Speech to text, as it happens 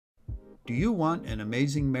Do you want an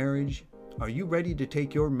amazing marriage? Are you ready to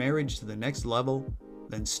take your marriage to the next level?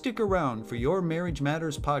 Then stick around for your Marriage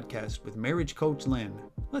Matters podcast with marriage coach Lynn.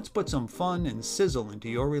 Let's put some fun and sizzle into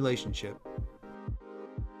your relationship.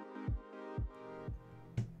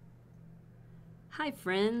 Hi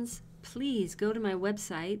friends, please go to my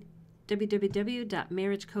website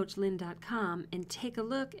www.marriagecoachlynn.com and take a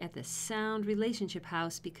look at the Sound Relationship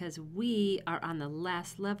House, because we are on the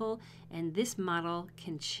last level and this model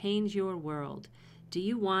can change your world. Do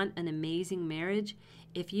you want an amazing marriage?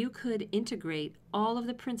 If you could integrate all of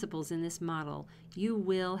the principles in this model, you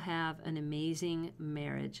will have an amazing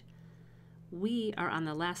marriage. We are on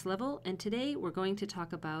the last level, and today we're going to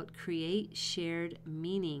talk about create shared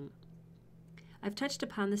meaning. I've touched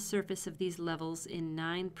upon the surface of these levels in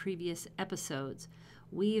 9 previous episodes.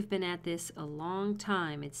 We've been at this a long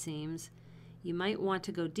time, it seems. You might want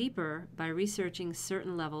to go deeper by researching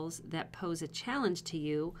certain levels that pose a challenge to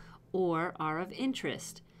you or are of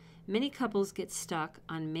interest. Many couples get stuck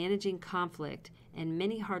on managing conflict, and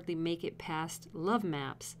many hardly make it past love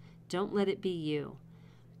maps. Don't let it be you.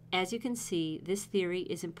 As you can see, this theory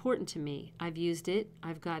is important to me. I've used it,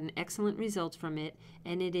 I've gotten excellent results from it,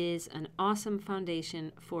 and it is an awesome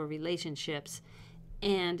foundation for relationships.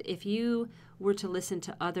 And if you were to listen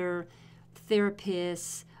to other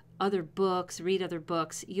therapists, other books, read other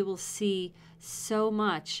books, you will see so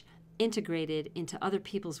much integrated into other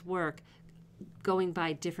people's work, going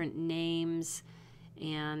by different names.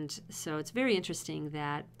 And so it's very interesting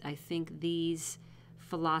that I think these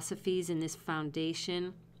philosophies and this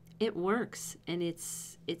foundation, it works, and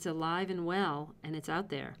it's alive and well, and it's out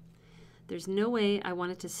there. There's no way I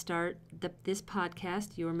wanted to start this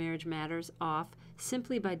podcast, Your Marriage Matters, off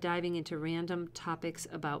simply by diving into random topics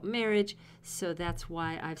about marriage, so that's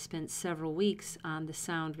why I've spent several weeks on the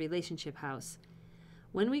Sound Relationship House.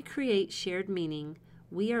 When we create shared meaning,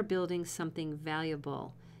 we are building something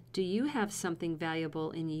valuable. Do you have something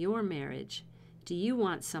valuable in your marriage? Do you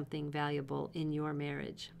want something valuable in your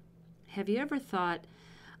marriage? Have you ever thought,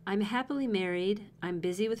 I'm happily married, I'm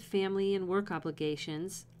busy with family and work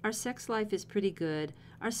obligations, our sex life is pretty good,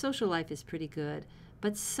 our social life is pretty good,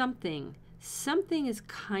 but something is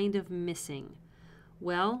kind of missing.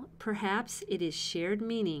 Well, perhaps it is shared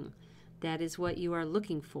meaning. That is what you are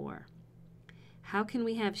looking for. How can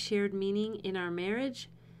we have shared meaning in our marriage?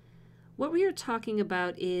 What we are talking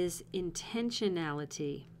about is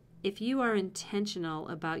intentionality. If you are intentional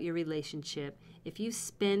about your relationship, if you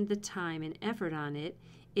spend the time and effort on it,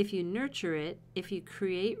 if you nurture it, if you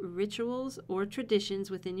create rituals or traditions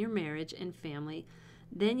within your marriage and family,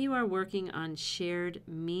 then you are working on shared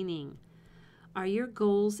meaning. Are your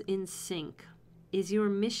goals in sync? Is your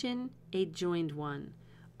mission a joined one?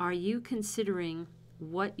 Are you considering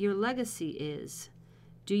what your legacy is?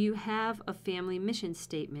 Do you have a family mission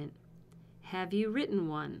statement? Have you written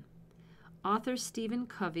one? Author Stephen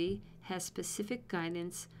Covey has specific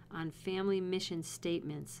guidance on family mission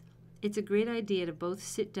statements. It's a great idea to both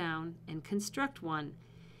sit down and construct one.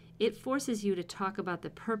 It forces you to talk about the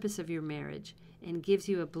purpose of your marriage and gives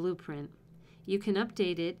you a blueprint. You can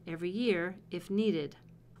update it every year if needed.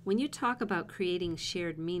 When you talk about creating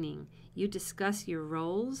shared meaning, you discuss your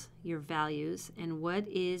roles, your values, and what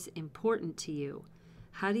is important to you.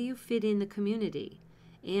 How do you fit in the community?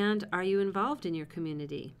 And are you involved in your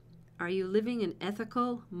community? Are you living an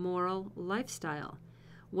ethical, moral lifestyle?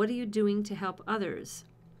 What are you doing to help others?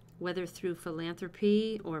 Whether through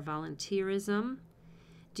philanthropy or volunteerism?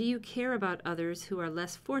 Do you care about others who are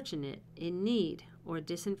less fortunate, in need, or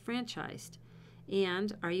disenfranchised?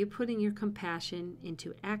 And are you putting your compassion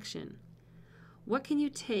into action? What can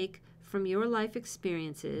you take from your life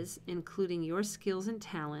experiences, including your skills and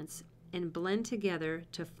talents, and blend together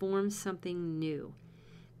to form something new?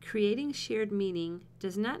 Creating shared meaning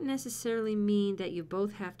does not necessarily mean that you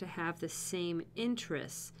both have to have the same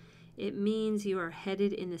interests. It means you are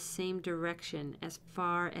headed in the same direction as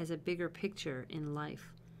far as a bigger picture in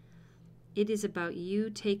life. It is about you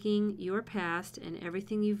taking your past and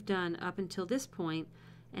everything you've done up until this point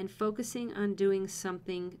and focusing on doing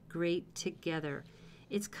something great together.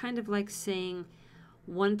 It's kind of like saying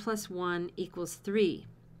 1 + 1 = 3,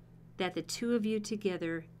 that the two of you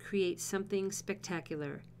together create something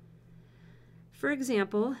spectacular. For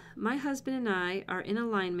example, my husband and I are in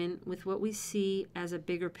alignment with what we see as a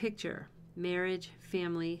bigger picture: marriage,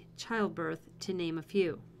 family, childbirth, to name a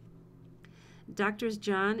few. Doctors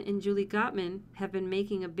John and Julie Gottman have been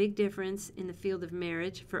making a big difference in the field of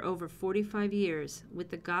marriage for over 45 years with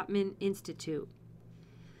the Gottman Institute.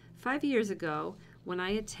 5 years ago, when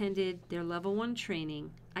I attended their Level 1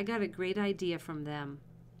 training, I got a great idea from them.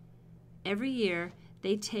 Every year,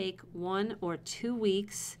 they take 1 or 2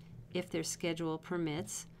 weeks if their schedule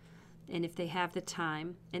permits and if they have the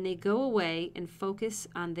time, and they go away and focus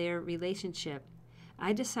on their relationship.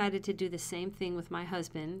 I decided to do the same thing with my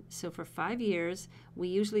husband, so for 5 years, we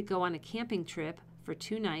usually go on a camping trip for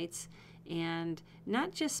 2 nights and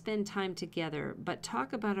not just spend time together, but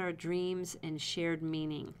talk about our dreams and shared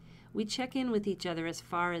meaning. We check in with each other as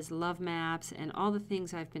far as love maps and all the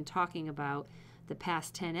things I've been talking about the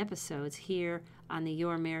past 10 episodes here on the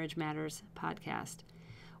Your Marriage Matters podcast.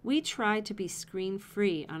 We try to be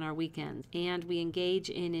screen-free on our weekends, and we engage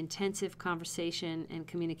in intensive conversation and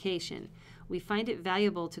communication. We find it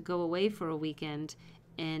valuable to go away for a weekend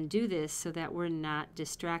and do this so that we're not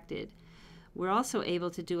distracted. We're also able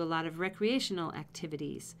to do a lot of recreational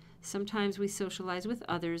activities. Sometimes we socialize with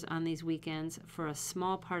others on these weekends for a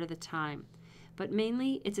small part of the time. But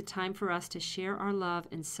mainly, it's a time for us to share our love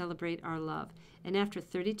and celebrate our love. And after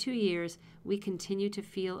 32 years, we continue to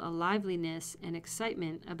feel a liveliness and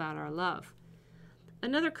excitement about our love.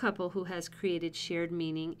 Another couple who has created shared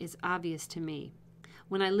meaning is obvious to me.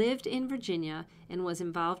 When I lived in Virginia and was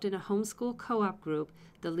involved in a homeschool co-op group,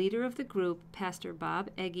 the leader of the group, Pastor Bob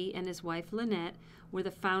Eggy, and his wife Lynette, were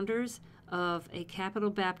the founders of a Capital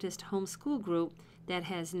Baptist homeschool group that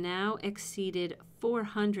has now exceeded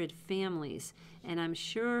 400 families, and I'm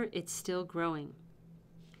sure it's still growing.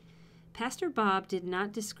 Pastor Bob did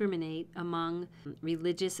not discriminate among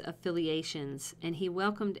religious affiliations, and he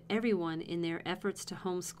welcomed everyone in their efforts to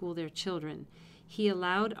homeschool their children. He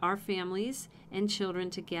allowed our families and children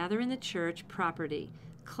to gather in the church property,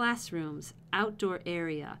 classrooms, outdoor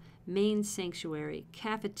area, main sanctuary,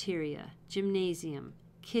 cafeteria, gymnasium,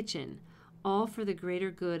 kitchen, all for the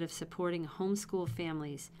greater good of supporting homeschool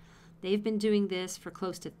families. They've been doing this for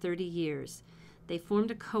close to 30 years. They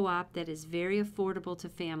formed a co-op that is very affordable to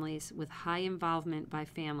families with high involvement by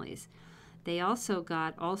families. They also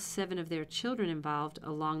got all 7 of their children involved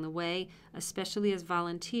along the way, especially as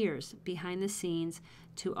volunteers behind the scenes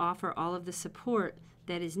to offer all of the support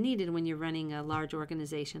that is needed when you're running a large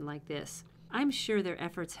organization like this. I'm sure their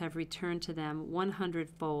efforts have returned to them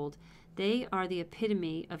 100-fold. They are the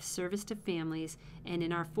epitome of service to families, and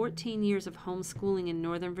in our 14 years of homeschooling in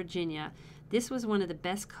Northern Virginia, this was one of the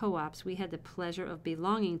best co-ops we had the pleasure of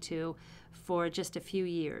belonging to for just a few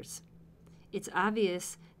years. It's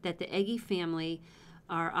obvious that the Eggy family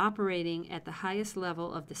are operating at the highest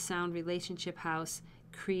level of the Sound Relationship House,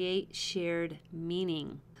 create shared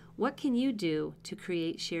meaning. What can you do to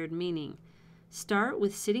create shared meaning? Start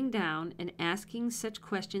with sitting down and asking such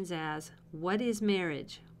questions as, what is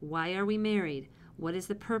marriage? Why are we married? What is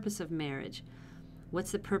the purpose of marriage?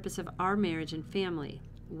 What's the purpose of our marriage and family?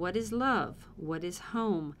 What is love? What is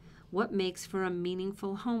home? What makes for a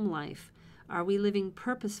meaningful home life? Are we living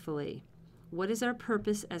purposefully? What is our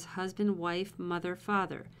purpose as husband, wife, mother,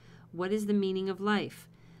 father? What is the meaning of life?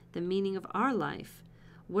 The meaning of our life?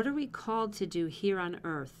 What are we called to do here on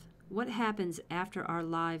earth? What happens after our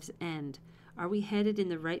lives end? Are we headed in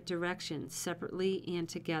the right direction, separately and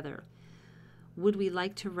together? Would we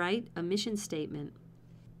like to write a mission statement?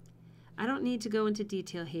 I don't need to go into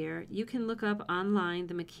detail here. You can look up online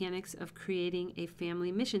the mechanics of creating a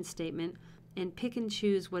family mission statement and pick and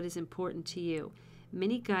choose what is important to you.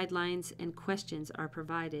 Many guidelines and questions are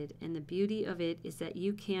provided, and the beauty of it is that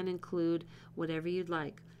you can include whatever you'd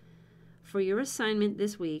like. For your assignment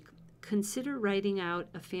this week, consider writing out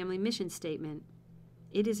a family mission statement.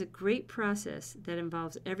 It is a great process that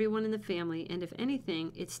involves everyone in the family, and if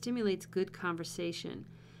anything, it stimulates good conversation.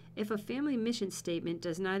 If a family mission statement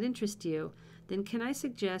does not interest you, then can I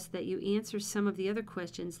suggest that you answer some of the other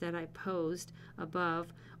questions that I posed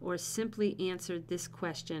above, or simply answer this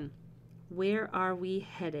question: where are we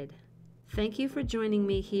headed? Thank you for joining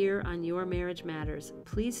me here on Your Marriage Matters.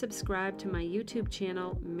 Please subscribe to my YouTube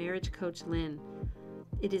channel, Marriage Coach Lynn.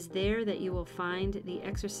 It is there that you will find the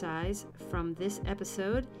exercise from this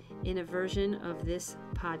episode in a version of this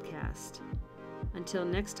podcast. Until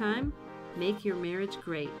next time, make your marriage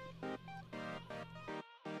great.